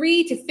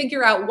 Three, to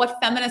figure out what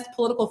feminist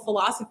political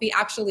philosophy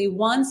actually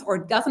wants or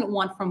doesn't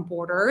want from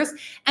borders.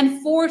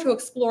 And four, to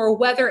explore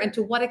whether and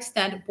to what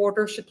extent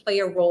borders should play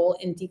a role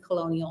in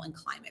decolonial and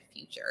climate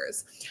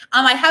futures.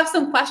 I have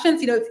some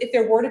questions, if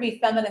there were to be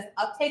feminist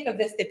uptake of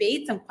this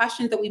debate, some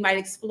questions that we might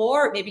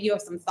explore. Maybe you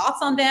have some thoughts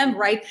on them,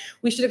 right?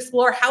 We should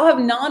explore, how have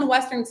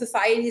non-Western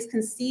societies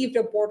conceived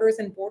of borders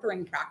and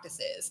bordering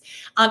practices?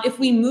 If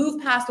we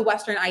move past the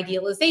Western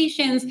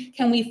idealizations,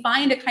 can we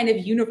find a kind of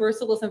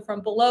universalism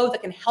from below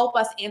that can help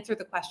us answer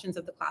the questions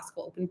of the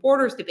classical open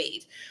borders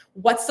debate?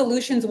 What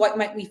solutions, what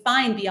might we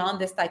find beyond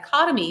this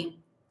dichotomy?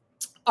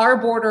 Are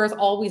borders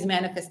always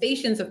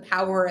manifestations of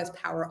power as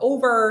power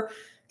over?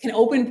 Can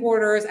open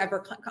borders ever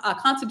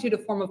constitute a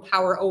form of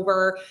power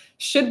over?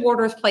 Should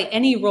borders play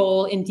any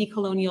role in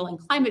decolonial and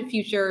climate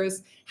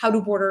futures? How do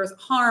borders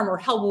harm or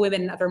help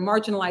women and other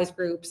marginalized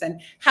groups?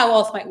 And how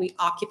else might we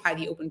occupy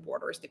the open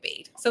borders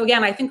debate? So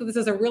again, I think that this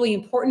is a really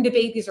important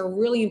debate. These are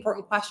really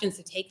important questions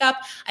to take up.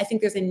 I think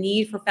there's a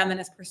need for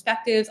feminist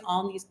perspectives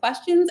on these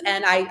questions.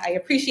 And I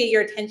appreciate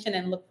your attention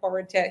and look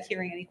forward to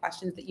hearing any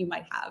questions that you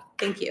might have.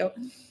 Thank you.